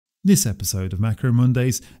This episode of Macro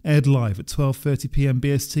Mondays aired live at 12:30 p.m.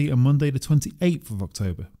 BST on Monday the 28th of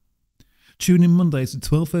October. Tune in Mondays at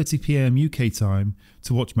 12:30 p.m. UK time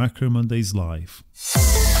to watch Macro Mondays live.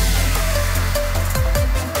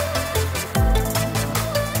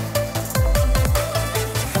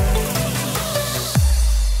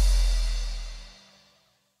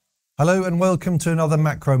 Hello and welcome to another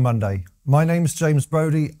Macro Monday. My name's James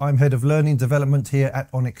Brodie. I'm Head of Learning Development here at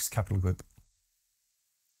Onyx Capital Group.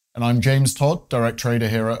 And I'm James Todd, Direct Trader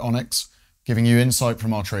here at Onyx, giving you insight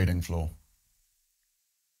from our trading floor.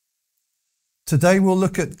 Today we'll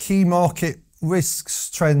look at key market risks,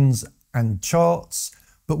 trends and charts,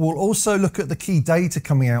 but we'll also look at the key data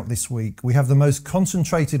coming out this week. We have the most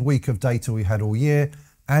concentrated week of data we had all year,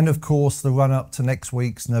 and of course the run up to next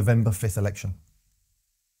week's November 5th election.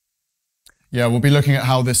 Yeah, we'll be looking at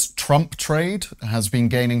how this Trump trade has been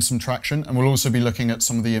gaining some traction, and we'll also be looking at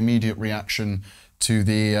some of the immediate reaction to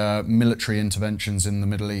the military interventions in the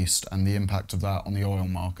Middle East and the impact of that on the oil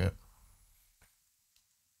market.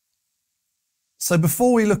 So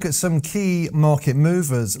before we look at some key market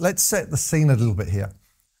movers, let's set the scene a little bit here.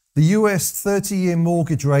 The US 30-year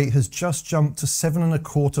mortgage rate has just jumped to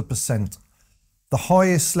 7.25%, the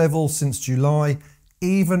highest level since July,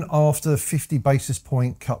 even after a 50 basis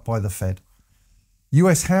point cut by the Fed.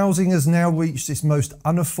 US housing has now reached its most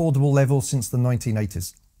unaffordable level since the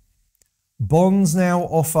 1980s. Bonds now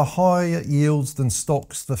offer higher yields than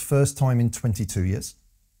stocks the first time in 22 years.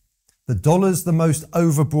 The dollar's the most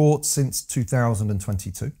overbought since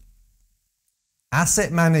 2022.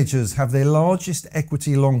 Asset managers have their largest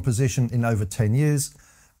equity long position in over 10 years,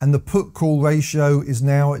 and the put-call ratio is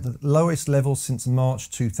now at the lowest level since March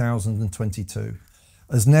 2022,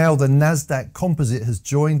 as now the Nasdaq Composite has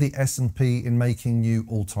joined the S&P in making new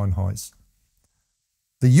all-time highs.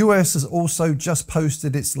 The US has also just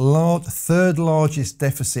posted its third largest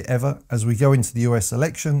deficit ever as we go into the US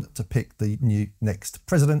election to pick the new next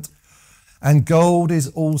president. And gold is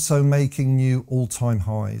also making new all-time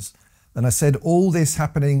highs. And I said all this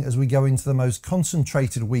happening as we go into the most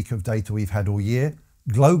concentrated week of data we've had all year,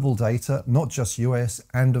 global data, not just US,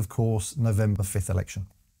 and of course, November 5th election.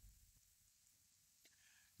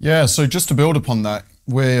 Yeah, so just to build upon that,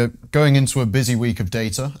 we're going into a busy week of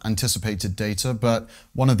data, anticipated data, but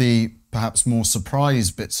one of the perhaps more surprise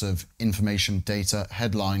bits of information data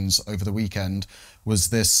headlines over the weekend was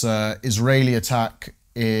this Israeli attack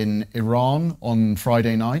in Iran on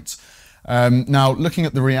Friday night. Now, looking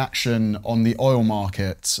at the reaction on the oil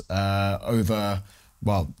market over,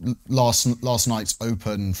 well, last night's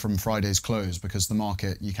open from Friday's close, because the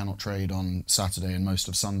market, you cannot trade on Saturday and most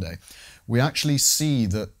of Sunday. We actually see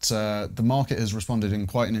that the market has responded in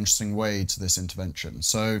quite an interesting way to this intervention.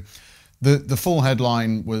 So the full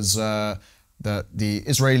headline was that the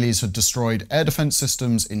Israelis had destroyed air defense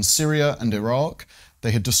systems in Syria and Iraq.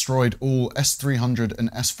 They had destroyed all S-300 and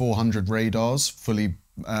S-400 radars, fully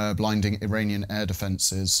blinding Iranian air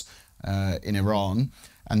defenses in Iran.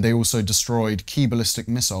 And they also destroyed key ballistic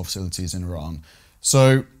missile facilities in Iran.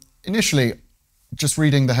 So initially, just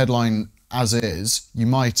reading the headline as is, you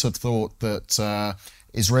might have thought that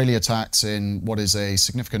Israeli attacks in what is a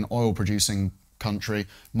significant oil-producing country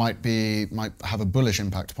might have a bullish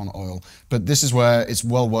impact upon oil. But this is where it's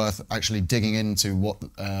well worth actually digging into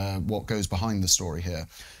what goes behind the story here.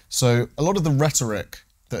 So a lot of the rhetoric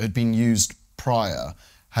that had been used prior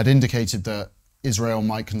had indicated that Israel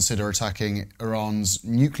might consider attacking Iran's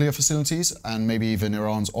nuclear facilities and maybe even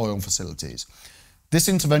Iran's oil facilities. This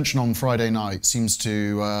intervention on Friday night seems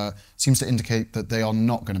to indicate that they are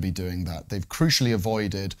not going to be doing that. They've crucially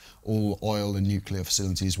avoided all oil and nuclear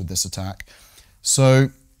facilities with this attack. So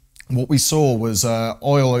what we saw was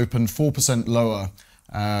oil opened 4% lower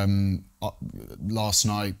last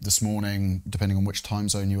night, this morning, depending on which time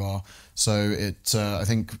zone you are. So I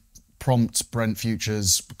think prompt Brent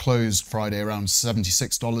futures closed Friday around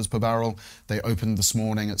 $76 per barrel. They opened this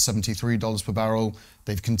morning at $73 per barrel.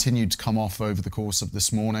 They've continued to come off over the course of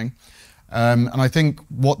this morning. And I think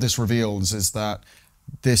what this reveals is that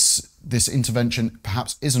this intervention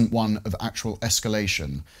perhaps isn't one of actual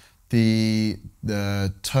escalation. The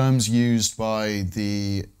terms used by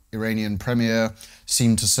the Iranian premier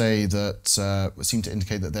seem to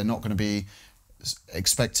indicate that they're not going to be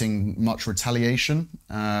expecting much retaliation.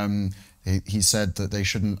 He said that they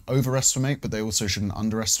shouldn't overestimate, but they also shouldn't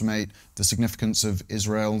underestimate the significance of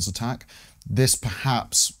Israel's attack. This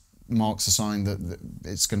perhaps marks a sign that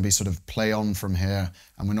it's going to be sort of play on from here,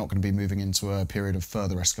 and we're not going to be moving into a period of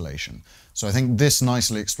further escalation. So I think this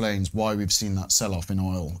nicely explains why we've seen that sell-off in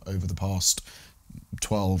oil over the past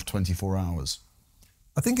 12, 24 hours.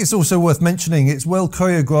 I think it's also worth mentioning, it's well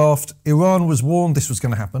choreographed. Iran was warned this was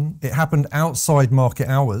going to happen. It happened outside market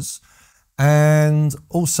hours. And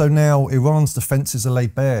also now Iran's defences are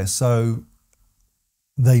laid bare. So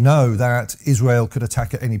they know that Israel could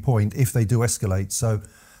attack at any point if they do escalate. So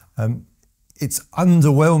it's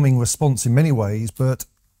underwhelming response in many ways, but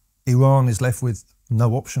Iran is left with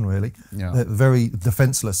no option really. Yeah. They're very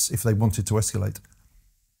defenceless if they wanted to escalate.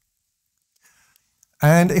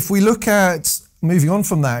 And if we look at, moving on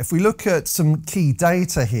from that, if we look at some key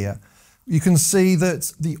data here, you can see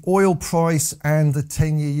that the oil price and the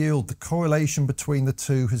 10-year yield, the correlation between the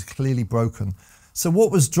two has clearly broken. So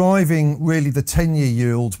what was driving really the 10-year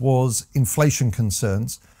yield was inflation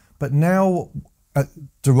concerns, but now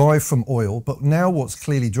derived from oil. But now what's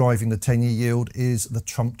clearly driving the 10-year yield is the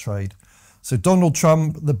Trump trade. So Donald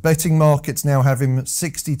Trump, the betting markets now have him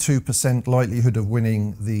 62% likelihood of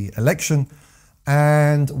winning the election.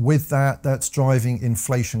 And with that, that's driving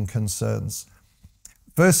inflation concerns.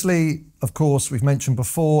 Firstly, of course, we've mentioned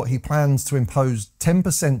before, he plans to impose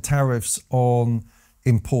 10% tariffs on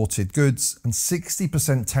imported goods and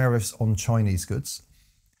 60% tariffs on Chinese goods.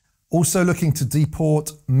 Also looking to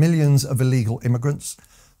deport millions of illegal immigrants.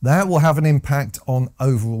 That will have an impact on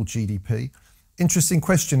overall GDP. Interesting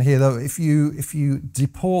question here, though. If you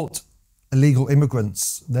deport illegal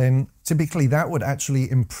immigrants, then typically that would actually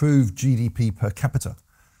improve GDP per capita.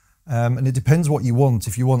 And it depends what you want.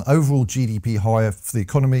 If you want overall GDP higher for the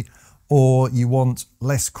economy, or you want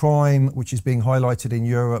less crime, which is being highlighted in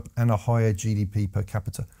Europe, and a higher GDP per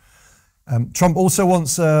capita. Trump also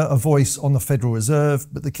wants a voice on the Federal Reserve,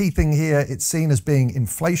 but the key thing here, it's seen as being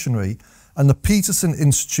inflationary. And the Peterson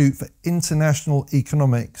Institute for International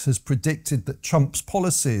Economics has predicted that Trump's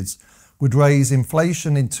policies would raise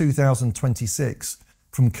inflation in 2026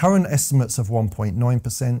 from current estimates of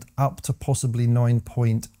 1.9% up to possibly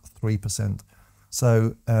 9.3%.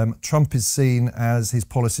 So Trump is seen as his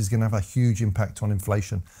policy is going to have a huge impact on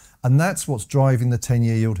inflation. And that's what's driving the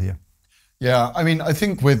 10-year yield here. Yeah, I mean, I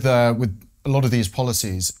think with a lot of these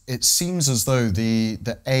policies, it seems as though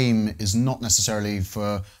the aim is not necessarily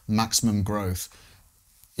for maximum growth.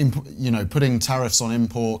 Putting tariffs on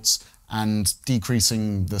imports and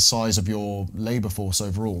decreasing the size of your labour force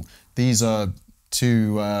overall. These are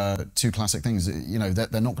two classic things. They're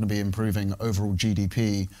not going to be improving overall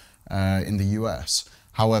GDP in the US.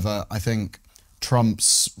 However, I think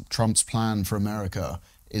Trump's plan for America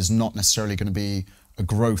is not necessarily going to be a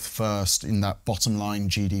growth first in that bottom line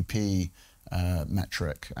GDP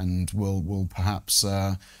metric, and we'll perhaps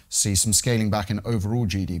see some scaling back in overall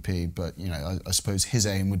GDP. But I suppose his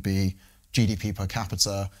aim would be GDP per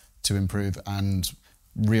capita to improve and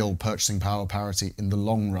real purchasing power parity in the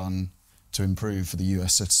long run to improve for the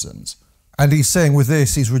US citizens. And he's saying with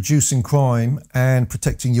this, he's reducing crime and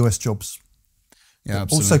protecting US jobs. Yeah,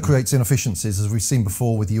 absolutely. Also creates inefficiencies, as we've seen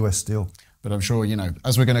before with US Steel. But I'm sure,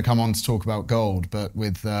 as we're going to come on to talk about gold, but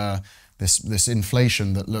with this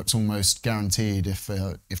inflation that looks almost guaranteed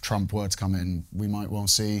if Trump were to come in, we might well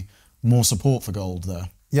see more support for gold there.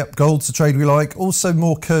 Yep, gold's the trade we like. Also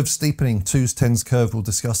more curve steepening, 2s, 10s curve. We'll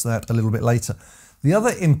discuss that a little bit later. The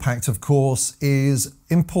other impact, of course, is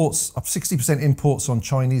imports, up 60% imports on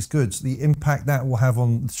Chinese goods. The impact that will have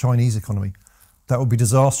on the Chinese economy. That would be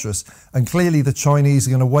disastrous. And clearly the Chinese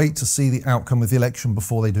are going to wait to see the outcome of the election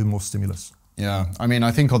before they do more stimulus. Yeah, I mean,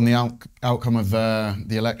 I think on the outcome of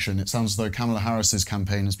the election, it sounds as though Kamala Harris's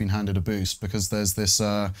campaign has been handed a boost, because there's this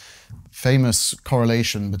famous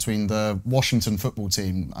correlation between the Washington football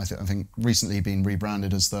team, I think recently been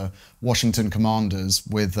rebranded as the Washington Commanders,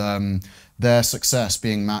 with their success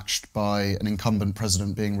being matched by an incumbent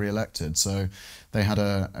president being re-elected. So they had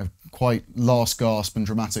a quite last gasp and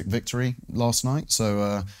dramatic victory last night.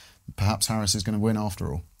 So perhaps Harris is going to win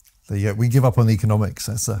after all. So yeah, we give up on economics.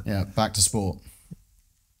 Yeah, back to sport.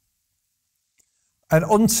 And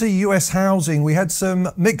on to US housing. We had some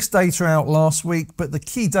mixed data out last week, but the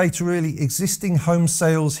key data really, existing home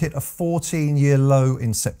sales hit a 14-year low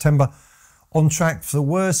in September, on track for the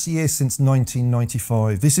worst year since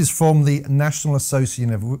 1995. This is from the National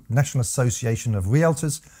Association of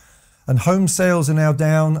Realtors, and home sales are now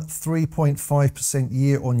down 3.5%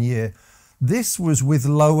 year on year. This was with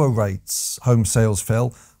lower rates, home sales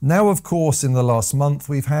fell. Now, of course, in the last month,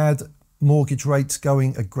 we've had mortgage rates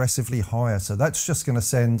going aggressively higher. So that's just going to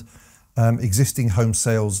send existing home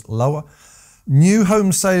sales lower. New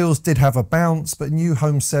home sales did have a bounce, but new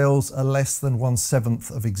home sales are less than 1/7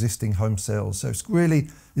 of existing home sales. So it's really,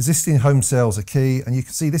 existing home sales are key. And you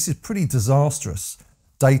can see this is pretty disastrous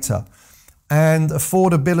data. And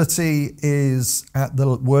affordability is at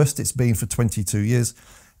the worst it's been for 22 years.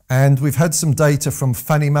 And we've had some data from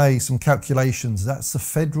Fannie Mae, some calculations. That's the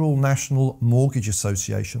Federal National Mortgage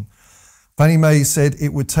Association. Fannie Mae said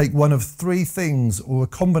it would take one of three things, or a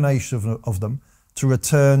combination of them, to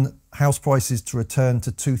return house prices to return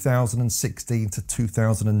to 2016 to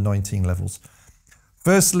 2019 levels.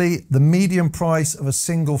 Firstly, the median price of a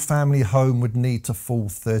single family home would need to fall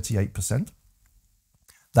 38%.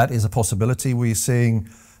 That is a possibility. We're seeing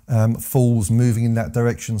falls moving in that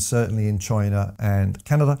direction, certainly in China and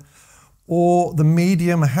Canada. Or the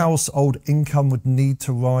median household income would need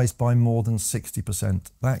to rise by more than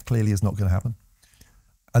 60%. That clearly is not going to happen.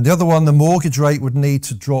 And the other one, the mortgage rate would need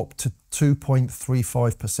to drop to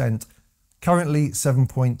 2.35%, currently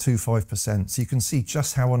 7.25%. So you can see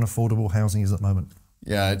just how unaffordable housing is at the moment.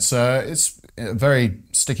 Yeah, it's a very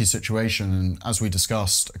sticky situation. And as we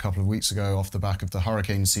discussed a couple of weeks ago off the back of the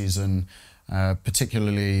hurricane season,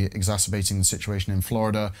 particularly exacerbating the situation in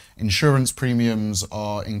Florida, insurance premiums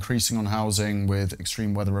are increasing on housing with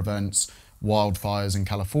extreme weather events, wildfires in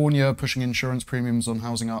California pushing insurance premiums on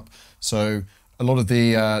housing up. So a lot of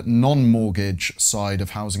the non-mortgage side of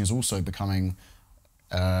housing is also becoming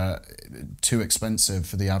too expensive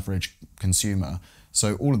for the average consumer.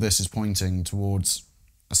 So all of this is pointing towards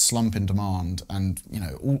a slump in demand, and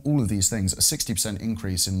all of these things, a 60%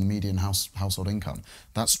 increase in the median household income,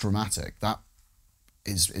 that's dramatic. That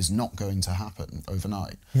is not going to happen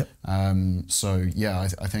overnight. Yep. So yeah,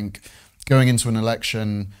 I think going into an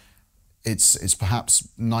election, it's perhaps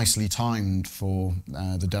nicely timed for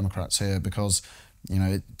the Democrats here, because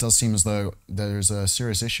it does seem as though there is a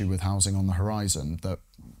serious issue with housing on the horizon that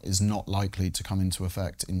is not likely to come into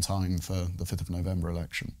effect in time for the 5th of November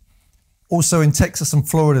election. Also in Texas and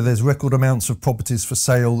Florida, there's record amounts of properties for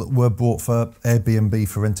sale that were bought for Airbnb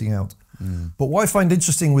for renting out. But what I find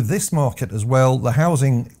interesting with this market as well, the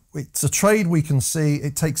housing, it's a trade we can see,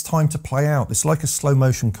 it takes time to play out. It's like a slow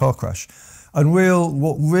motion car crash. And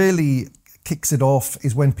what really kicks it off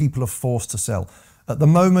is when people are forced to sell. At the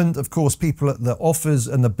moment, of course, the offers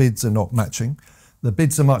and the bids are not matching. The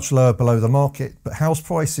bids are much lower below the market, but house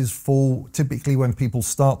prices fall typically when people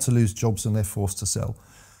start to lose jobs and they're forced to sell.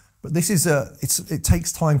 But this is it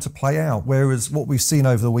takes time to play out. Whereas what we've seen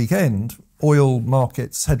over the weekend, oil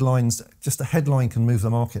markets, headlines, just a headline can move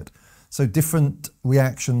the market. So different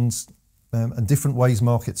reactions and different ways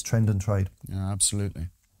markets trend and trade. Yeah, absolutely.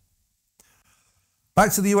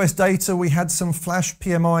 Back to the US data, we had some flash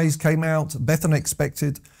PMIs came out, better than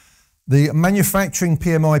expected. The manufacturing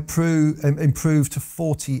PMI improved to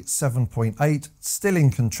 47.8, still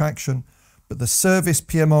in contraction. But the service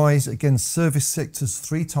PMIs, again, service sectors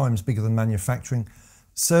 3 times bigger than manufacturing.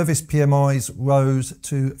 Service PMIs rose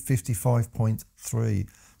to 55.3.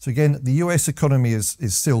 So again, the US economy is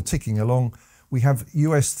still ticking along. We have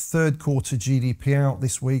US third quarter GDP out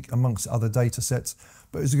this week amongst other data sets.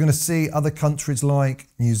 But as you're going to see, other countries like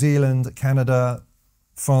New Zealand, Canada,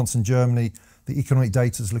 France and Germany, the economic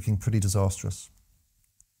data is looking pretty disastrous.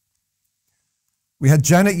 We had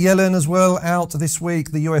Janet Yellen as well out this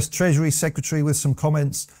week, the US Treasury Secretary, with some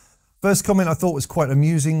comments. First comment I thought was quite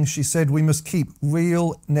amusing. She said we must keep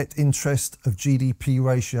real net interest of GDP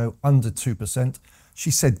ratio under 2%.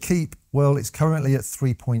 She said keep, well, it's currently at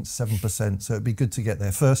 3.7%, so it'd be good to get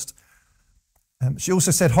there first. She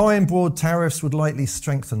also said high and broad tariffs would likely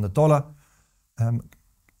strengthen the dollar.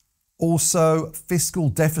 Also, fiscal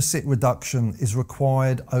deficit reduction is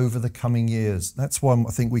required over the coming years. That's one I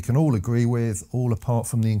think we can all agree with, all apart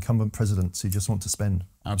from the incumbent presidents who just want to spend.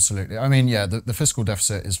 Absolutely. I mean, yeah, the fiscal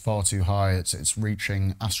deficit is far too high. It's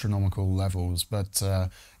reaching astronomical levels. But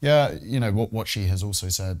yeah, what she has also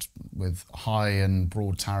said with high and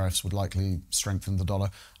broad tariffs would likely strengthen the dollar.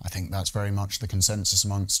 I think that's very much the consensus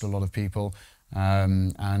amongst a lot of people.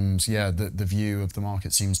 And yeah, the view of the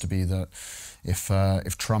market seems to be that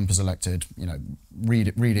if Trump is elected,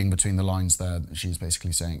 reading between the lines there, she's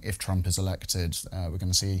basically saying if Trump is elected, we're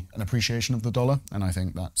going to see an appreciation of the dollar, and I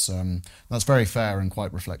think that's very fair and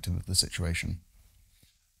quite reflective of the situation.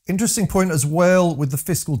 Interesting point as well with the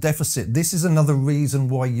fiscal deficit. This is another reason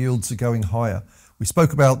why yields are going higher. We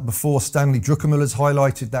spoke about before, Stanley Druckenmiller's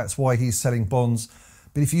highlighted that's why he's selling bonds.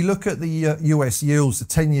 But if you look at the US yields, the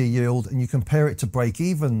 10-year yield, and you compare it to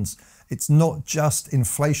break-evens, it's not just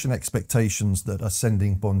inflation expectations that are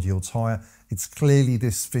sending bond yields higher. It's clearly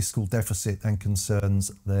this fiscal deficit and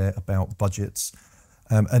concerns there about budgets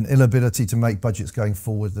and inability to make budgets going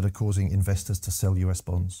forward that are causing investors to sell US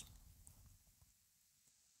bonds.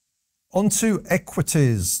 On to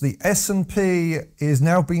equities. The S&P is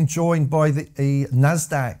now being joined by the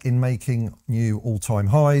NASDAQ in making new all-time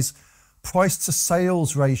highs. Price to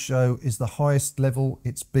sales ratio is the highest level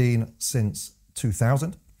it's been since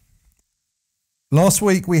 2000. Last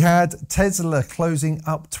week we had Tesla closing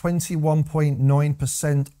up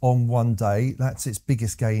 21.9% on one day. That's its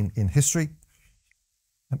biggest gain in history.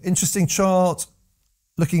 An interesting chart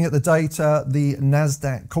looking at the data, the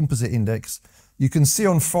NASDAQ Composite Index. You can see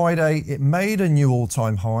on Friday it made a new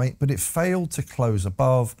all-time high, but it failed to close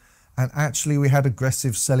above, and actually we had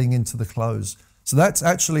aggressive selling into the close. So that's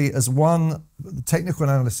actually, as one, the technical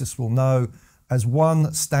analysis will know, as one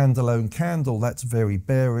standalone candle, that's very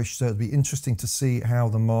bearish. So it'll be interesting to see how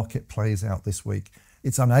the market plays out this week.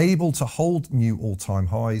 It's unable to hold new all-time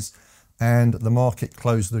highs, and the market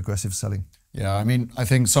closed with aggressive selling. Yeah, I mean, I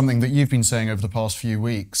think something that you've been saying over the past few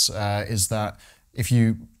weeks is that if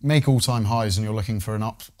you make all-time highs and you're looking for an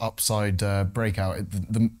upside breakout,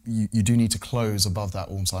 you do need to close above that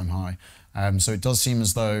all-time high. So it does seem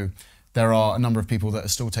as though there are a number of people that are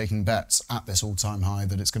still taking bets at this all-time high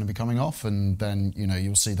that it's going to be coming off, and then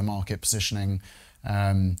you'll see the market positioning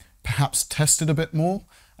perhaps tested a bit more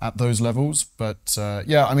at those levels. But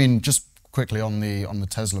yeah, I mean, just quickly on the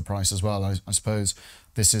Tesla price as well, I suppose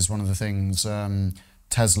this is one of the things.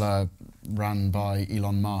 Tesla, ran by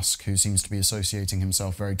Elon Musk, who seems to be associating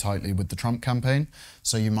himself very tightly with the Trump campaign.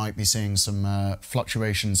 So you might be seeing some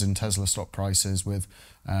fluctuations in Tesla stock prices with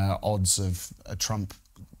odds of a Trump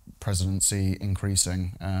presidency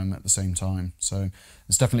increasing at the same time. So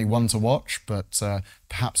it's definitely one to watch, but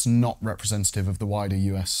perhaps not representative of the wider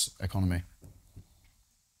US economy.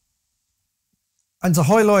 And to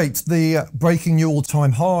highlight the breaking new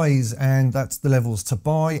all-time highs, and that's the levels to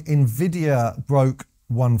buy, Nvidia broke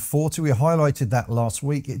 140. We highlighted that last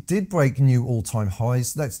week. It did break new all-time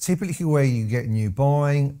highs. That's typically where you get new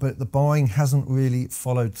buying, but the hasn't really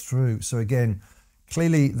followed through. So again,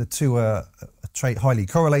 clearly the two are highly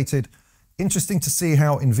correlated. Interesting to see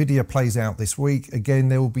how Nvidia plays out this week. Again,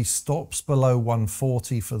 there will be stops below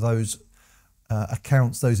 140 for those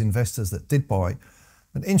accounts, those investors that did buy.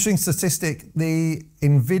 An interesting statistic, the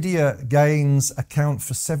Nvidia gains account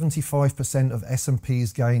for 75% of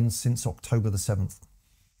S&P's gains since October the 7th.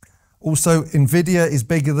 Also, Nvidia is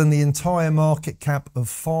bigger than the entire market cap of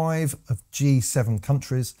 5 of G7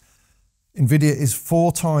 countries. Nvidia is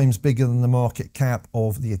 4 times bigger than the market cap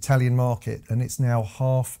of the Italian market, and it's now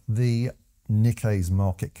half the Nikkei's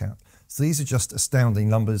market cap. So these are just astounding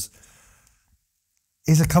numbers.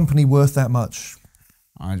 Is a company worth that much?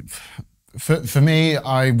 For me,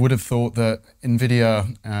 I would have thought that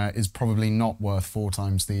Nvidia is probably not worth 4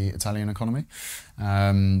 times the Italian economy.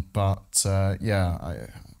 Yeah,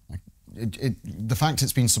 the fact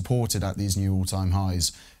it's been supported at these new all-time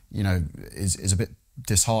highs, is a bit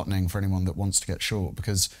disheartening for anyone that wants to get short,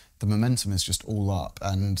 because the momentum is just all up,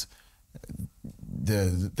 and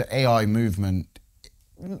the AI movement,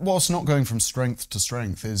 whilst not going from strength to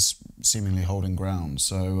strength, is seemingly holding ground.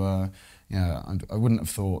 So yeah, I wouldn't have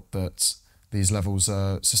thought that these levels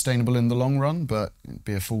are sustainable in the long run, but it'd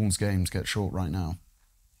be a fool's game to get short right now.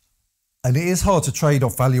 And it is hard to trade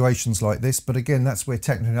off valuations like this, but again, that's where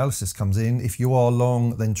technical analysis comes in. If you are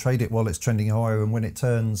long, then trade it while it's trending higher, and when it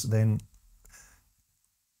turns, then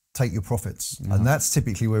take your profits. Yeah. And that's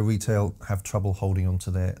typically where retail have trouble holding on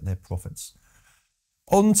to their profits.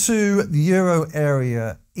 On to the euro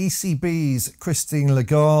area. ECB's Christine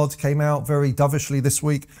Lagarde came out very dovishly this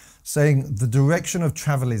week, saying the direction of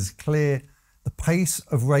travel is clear. The pace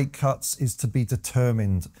of rate cuts is to be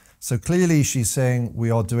determined. So clearly she's saying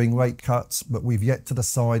we are doing rate cuts, but we've yet to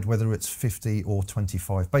decide whether it's 50 or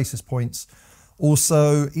 25 basis points.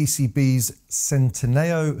 Also, ECB's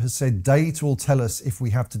Centineo has said data will tell us if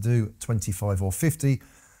we have to do 25 or 50.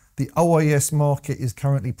 The OIS market is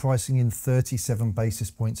currently pricing in 37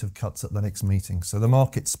 basis points of cuts at the next meeting. So the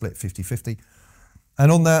market's split 50-50.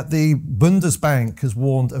 And on that, the Bundesbank has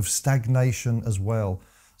warned of stagnation as well.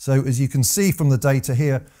 So as you can see from the data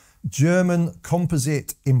here, German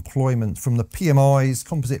composite employment from the PMIs,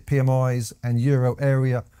 composite PMIs and euro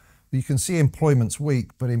area, you can see employment's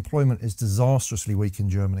weak, but employment is disastrously weak in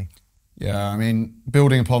Germany. Yeah, I mean,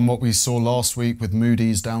 building upon what we saw last week with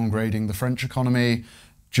Moody's downgrading the French economy,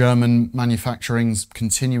 German manufacturing's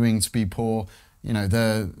continuing to be poor.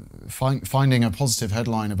 They're finding a positive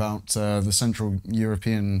headline about the Central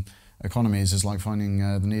European economies is like finding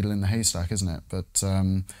the needle in the haystack, isn't it? But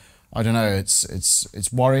I don't know.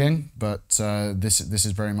 It's worrying, but this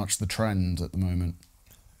is very much the trend at the moment.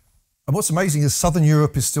 And what's amazing is Southern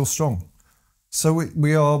Europe is still strong. So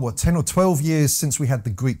we are 10 or 12 years since we had the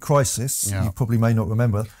Greek crisis. Yeah. You probably may not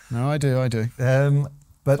remember. No, I do.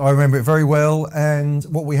 But I remember it very well. And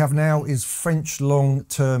what we have now is French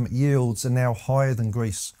long-term yields are now higher than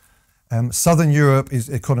Greece. Southern Europe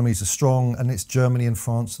economies are strong, and it's Germany and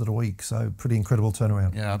France that are weak. So pretty incredible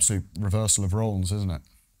turnaround. Yeah, absolute reversal of roles, isn't it?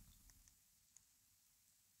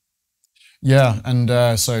 Yeah,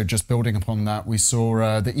 and so just building upon that, we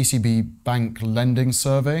saw the ECB Bank Lending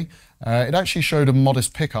Survey. It actually showed a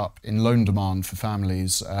modest pickup in loan demand for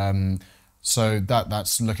families. So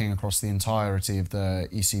that's looking across the entirety of the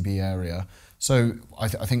ECB area. So I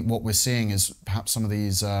think what we're seeing is perhaps some of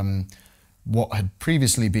these what had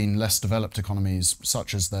previously been less developed economies,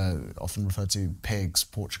 such as the often referred to PIGS,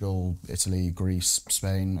 Portugal, Italy, Greece,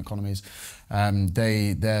 Spain economies,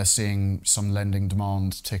 they're seeing some lending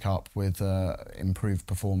demand tick up with improved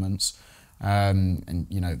performance. And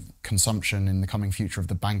consumption in the coming future of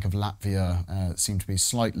the Bank of Latvia seem to be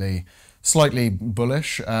slightly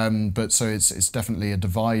bullish, but so it's definitely a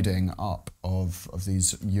dividing up of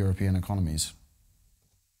these European economies.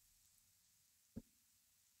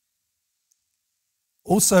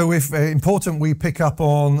 Also, if important, we pick up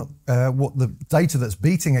on what the data that's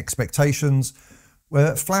beating expectations.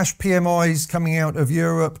 Flash PMIs coming out of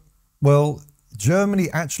Europe. Well, Germany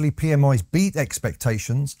actually PMIs beat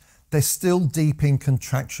expectations. They're still deep in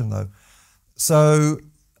contraction though. So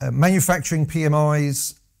manufacturing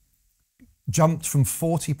PMIs jumped from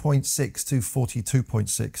 40.6 to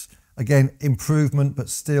 42.6. Again, improvement, but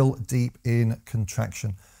still deep in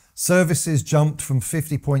contraction. Services jumped from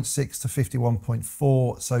 50.6 to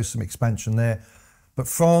 51.4, so some expansion there. But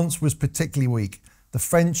France was particularly weak. The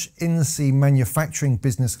French in-sea manufacturing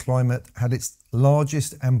business climate had its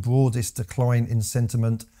largest and broadest decline in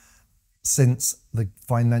sentiment since the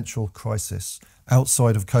financial crisis,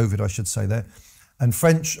 outside of COVID, I should say there. And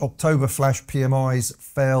French October flash PMIs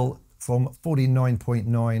fell from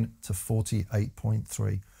 49.9 to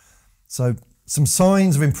 48.3. So some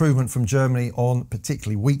signs of improvement from Germany on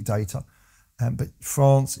particularly weak data, but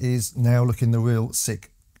France is now looking the real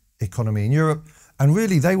sick economy in Europe. And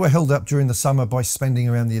really, they were held up during the summer by spending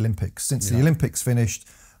around the Olympics. Since the Olympics finished,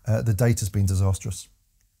 the data's been disastrous.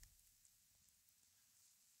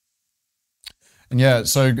 And yeah,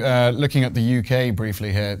 so looking at the UK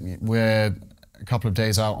briefly here, we're a couple of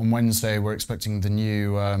days out. On Wednesday, we're expecting the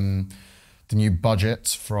new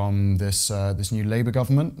budget from this new Labour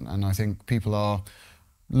government, and I think people are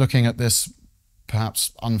looking at this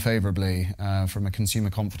perhaps unfavourably from a consumer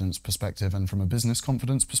confidence perspective and from a business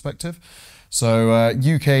confidence perspective. So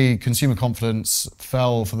UK consumer confidence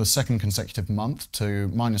fell for the second consecutive month to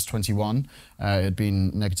 -21. It had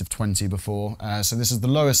been -20 before. So this is the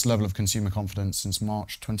lowest level of consumer confidence since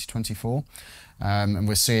March 2024. And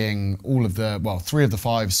we're seeing all of the, well, 3 of the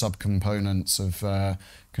 5 subcomponents of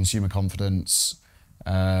consumer confidence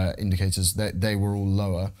indicators, they were all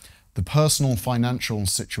lower. The personal financial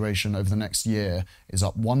situation over the next year is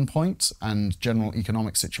up 1 point, and general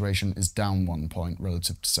economic situation is down 1 point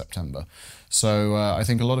relative to September. So I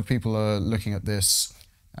think a lot of people are looking at this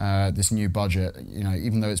this new budget.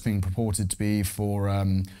 Even though it's being purported to be for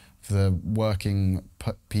the working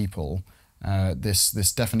people,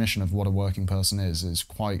 this definition of what a working person is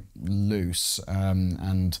quite loose,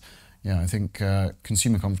 and I think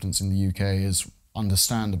consumer confidence in the UK is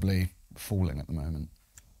understandably falling at the moment.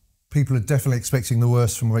 People are definitely expecting the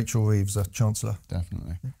worst from Rachel Reeves, the Chancellor.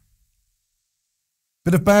 Definitely.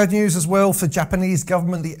 Bit of bad news as well for Japanese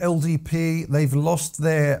government, the LDP. They've lost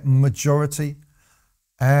their majority,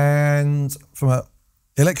 and from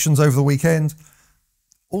elections over the weekend.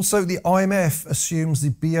 Also, the IMF assumes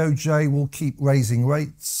the BOJ will keep raising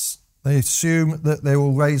rates. They assume that they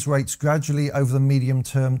will raise rates gradually over the medium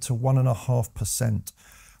term to 1.5%.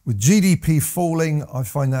 With GDP falling, I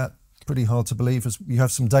find that pretty hard to believe, as we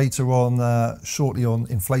have some data on shortly on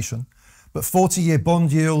inflation. But 40-year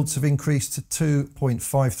bond yields have increased to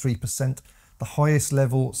 2.53%, the highest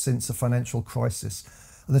level since the financial crisis.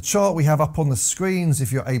 And the chart we have up on the screens,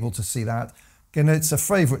 if you're able to see that, again, it's a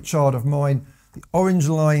favourite chart of mine. The orange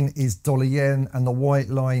line is dollar yen, and the white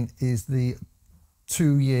line is the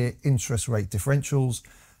 2-year interest rate differentials.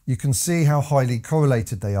 You can see how highly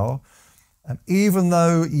correlated they are. Even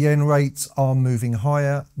though yen rates are moving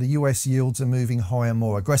higher, the US yields are moving higher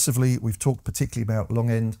more aggressively. We've talked particularly about long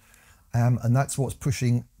end, and that's what's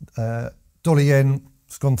pushing dollar yen.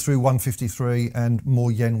 It's gone through 153, and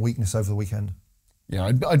more yen weakness over the weekend.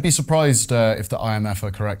 Yeah, I'd be surprised if the IMF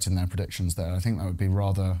are correct in their predictions there. I think that would be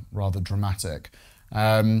rather dramatic.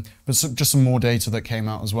 But just some more data that came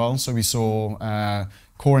out as well. So we saw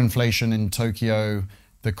core inflation in Tokyo.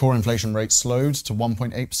 The core inflation rate slowed to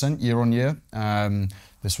 1.8% year on year.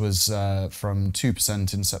 This was from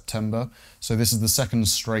 2% in September. So this is the second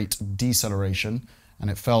straight deceleration,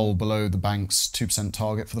 and it fell below the bank's 2%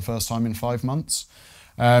 target for the first time in 5 months.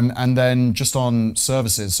 And then just on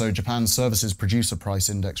services, so Japan's services producer price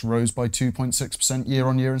index rose by 2.6% year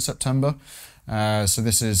on year in September. So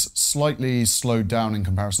this is slightly slowed down in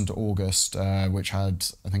comparison to August, which had,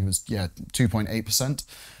 I think it was,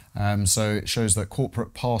 2.8%. So it shows that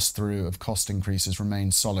corporate pass-through of cost increases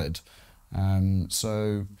remains solid.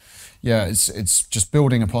 So yeah, it's just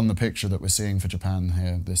building upon the picture that we're seeing for Japan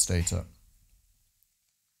here, this data.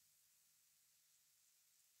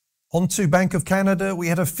 On to Bank of Canada, we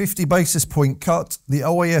had a 50 basis point cut. The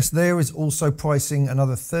OAS there is also pricing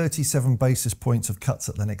another 37 basis points of cuts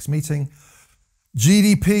at the next meeting.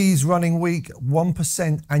 GDP's running weak,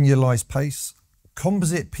 1% annualized pace.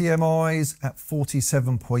 Composite PMIs at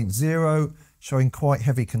 47.0, showing quite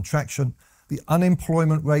heavy contraction. The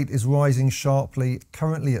unemployment rate is rising sharply,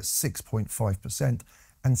 currently at 6.5%.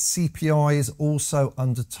 And CPI is also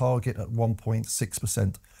under target at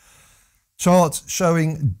 1.6%. Charts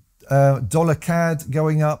showing dollar CAD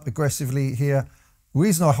going up aggressively here. The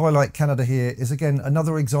reason I highlight Canada here is, again,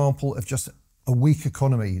 another example of just a weak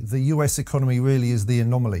economy. The US economy really is the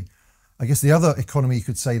anomaly. I guess the other economy you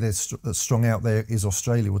could say that's strong out there is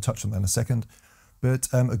Australia. We'll touch on that in a second. But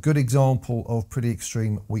a good example of pretty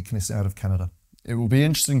extreme weakness out of Canada. It will be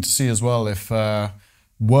interesting to see as well if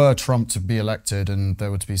were Trump to be elected and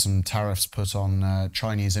there were to be some tariffs put on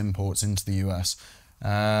Chinese imports into the US,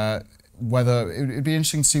 whether it'd be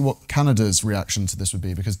interesting to see what Canada's reaction to this would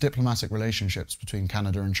be, because diplomatic relationships between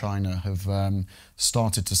Canada and China have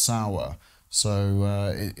started to sour.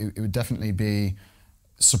 So it would definitely be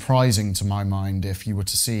surprising to my mind if you were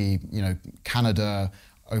to see, Canada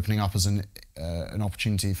opening up as an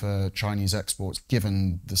opportunity for Chinese exports,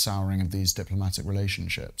 given the souring of these diplomatic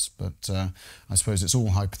relationships. But I suppose it's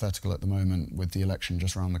all hypothetical at the moment with the election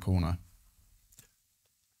just around the corner.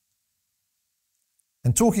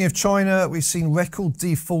 And talking of China, we've seen record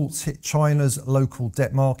defaults hit China's local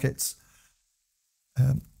debt markets.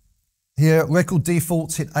 Here, record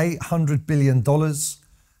defaults hit $800 billion.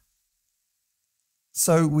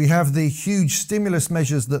 So we have the huge stimulus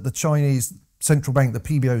measures that the Chinese central bank, the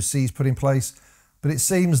PBOC, has put in place. But it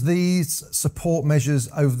seems these support measures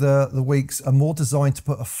over the weeks are more designed to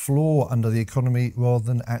put a floor under the economy rather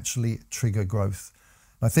than actually trigger growth.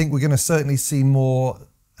 And I think we're going to certainly see more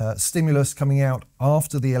stimulus coming out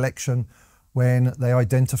after the election when they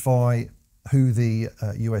identify who the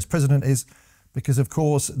US president is, because of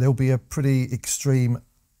course there'll be a pretty extreme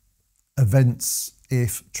events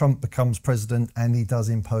if Trump becomes president and he does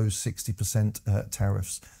impose 60%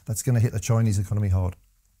 tariffs. That's going to hit the Chinese economy hard.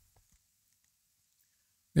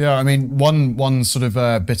 Yeah, I mean, one sort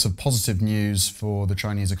of bit of positive news for the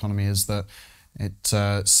Chinese economy is that it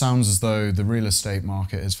sounds as though the real estate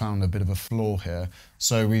market has found a bit of a flaw here.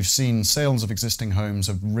 So we've seen sales of existing homes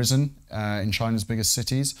have risen in China's biggest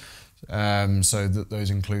cities. So those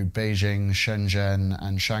include Beijing, Shenzhen,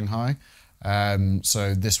 and Shanghai.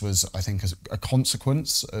 So this was, I think, a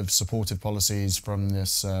consequence of supportive policies from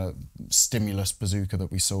this stimulus bazooka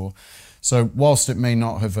that we saw. So whilst it may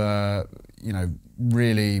not have,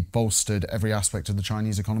 really bolstered every aspect of the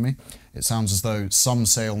Chinese economy, it sounds as though some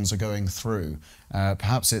sales are going through.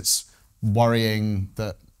 Perhaps it's worrying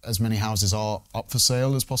that as many houses are up for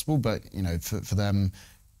sale as possible, but for them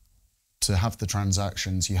to have the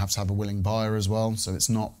transactions, you have to have a willing buyer as well. So it's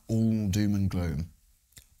not all doom and gloom.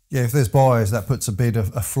 Yeah, if there's buyers, that puts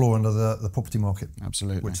a floor under the property market.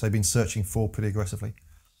 Absolutely. Which they've been searching for pretty aggressively.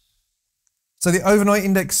 So the overnight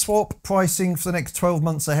index swap pricing for the next 12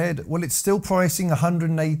 months ahead, well, it's still pricing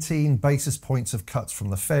 118 basis points of cuts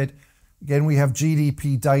from the Fed. Again, we have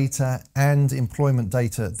GDP data and employment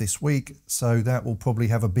data this week, so that will probably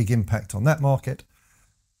have a big impact on that market.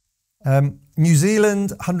 New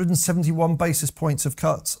Zealand, 171 basis points of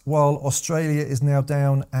cuts, while Australia is now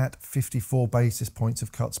down at 54 basis points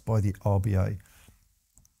of cuts by the RBA.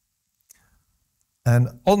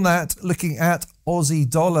 And on that, looking at Aussie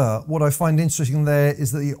dollar, what I find interesting there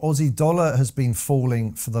is that the Aussie dollar has been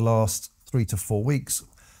falling for the last 3 to 4 weeks.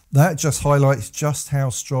 That just highlights just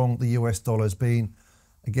how strong the US dollar has been.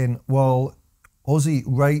 Again, while Aussie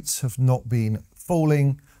rates have not been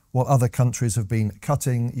falling, while other countries have been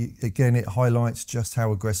cutting, again, it highlights just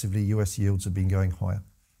how aggressively US yields have been going higher.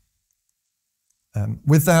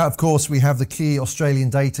 With that, of course, we have the key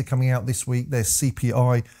Australian data coming out this week. There's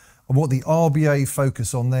CPI. And what the RBA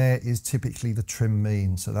focus on there is typically the trim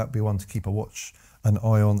mean. So that'd be one to keep an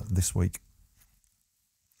eye on this week.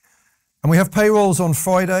 And we have payrolls on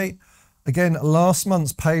Friday. Again, last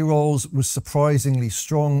month's payrolls was surprisingly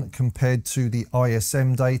strong compared to the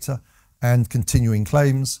ISM data and continuing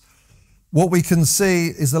claims. What we can see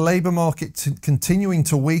is the labour market continuing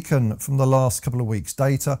to weaken from the last couple of weeks'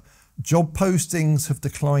 data. Job postings have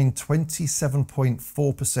declined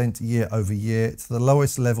 27.4% year over year to the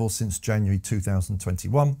lowest level since January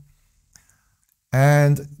 2021.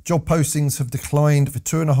 And job postings have declined for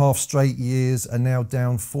 2.5 straight years and now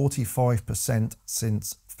down 45%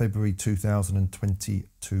 since February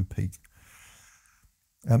 2022 peak.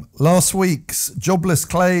 Last week's jobless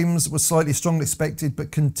claims were slightly stronger than expected,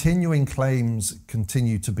 but continuing claims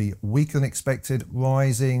continue to be weaker than expected,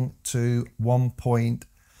 rising to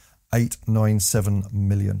 1.897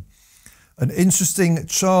 million. An interesting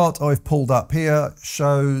chart I've pulled up here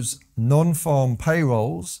shows non-farm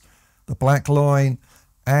payrolls, the black line,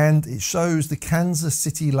 and it shows the Kansas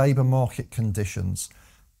City labour market conditions.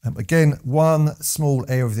 Again, one small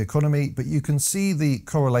area of the economy, but you can see the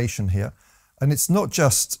correlation here. And it's not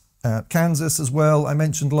just Kansas as well. I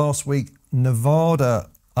mentioned last week,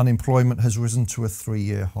 Nevada unemployment has risen to a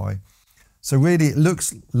 3-year high. So really it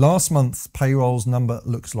looks, last month's payrolls number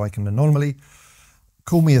looks like an anomaly.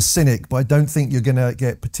 Call me a cynic, but I don't think you're going to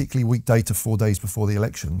get particularly weak data 4 days before the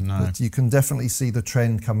election. No. But you can definitely see the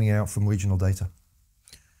trend coming out from regional data.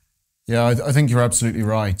 Yeah, I think you're absolutely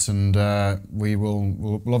right, and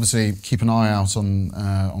we'll obviously keep an eye out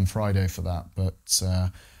on Friday for that. But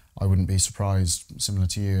I wouldn't be surprised, similar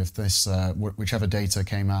to you, if this whichever data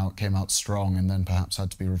came out strong, and then perhaps had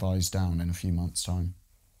to be revised down in a few months' time.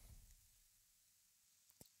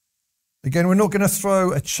 Again, we're not going to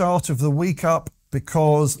throw a chart of the week up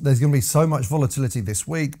because there's going to be so much volatility this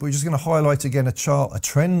week. But we're just going to highlight again a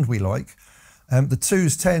trend we like. The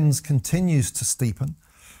 2s, 10s continues to steepen.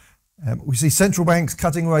 We see central banks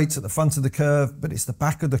cutting rates at the front of the curve, but it's the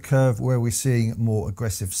back of the curve where we're seeing more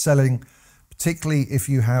aggressive selling, particularly if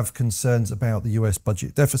you have concerns about the US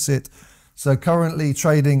budget deficit. So currently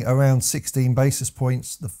trading around 16 basis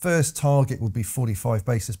points. The first target would be 45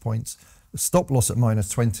 basis points. The stop loss at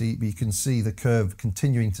 -20, but you can see the curve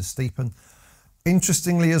continuing to steepen.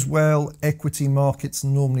 Interestingly as well, equity markets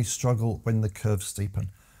normally struggle when the curves steepen.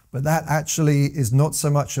 But that actually is not so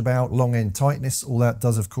much about long end tightness. All that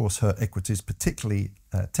does, of course, hurt equities, particularly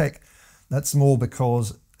tech. That's more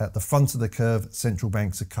because at the front of the curve, central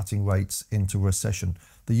banks are cutting rates into recession.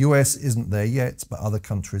 The US isn't there yet, but other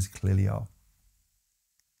countries clearly are.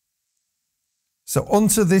 So on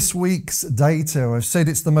to this week's data. I've said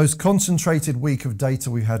it's the most concentrated week of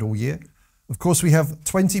data we've had all year. Of course, we have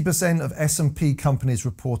 20% of S&P companies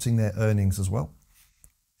reporting their earnings as well.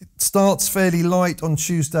 It starts fairly light on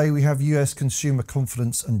Tuesday. We have US consumer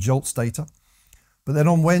confidence and JOLTS data. But then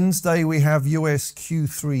on Wednesday, we have US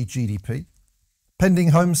Q3 GDP, pending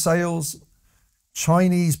home sales,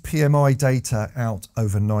 Chinese PMI data out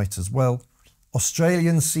overnight as well,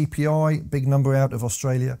 Australian CPI, big number out of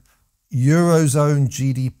Australia, Eurozone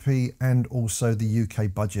GDP, and also the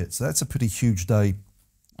UK budget. So that's a pretty huge day.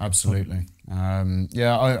 Absolutely.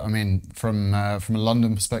 Yeah, I mean, from a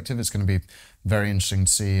London perspective, it's going to be very interesting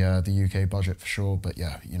to see the UK budget for sure. But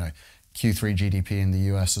yeah, you know, Q3 GDP in the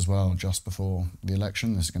US as well, just before the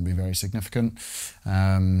election. This is going to be very significant.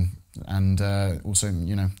 And also,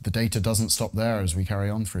 you know, the data doesn't stop there as we carry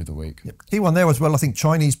on through the week. Yep. Key one there as well, I think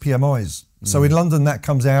Chinese PMIs. So in London, that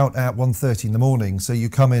comes out at 1:30 in the morning. So you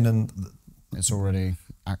come in and it's already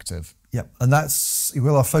active. Yeah, and that's,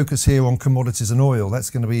 well, our focus here on commodities and oil. That's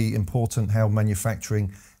going to be important, how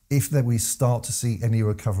manufacturing, if then we start to see any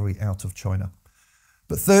recovery out of China.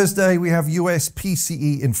 But Thursday, we have US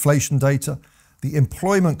PCE inflation data, the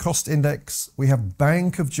employment cost index. We have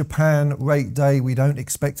Bank of Japan rate day. We don't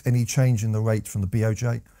expect any change in the rate from the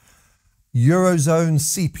BOJ. Eurozone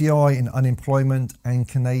CPI in unemployment and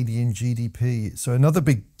Canadian GDP. So another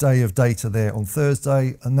big day of data there on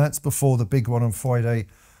Thursday, and that's before the big one on Friday,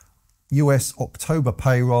 US October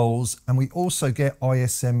payrolls, and we also get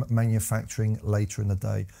ISM manufacturing later in the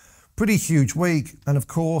day. Pretty huge week, and of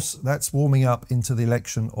course, that's warming up into the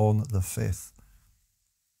election on the 5th.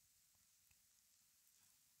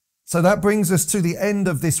 So that brings us to the end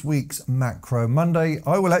of this week's Macro Monday.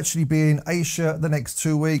 I will actually be in Asia the next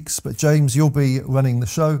 2 weeks, but James, you'll be running the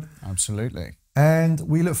show. Absolutely. And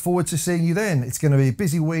we look forward to seeing you then. It's going to be a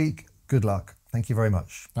busy week. Good luck. Thank you very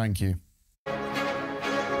much. Thank you.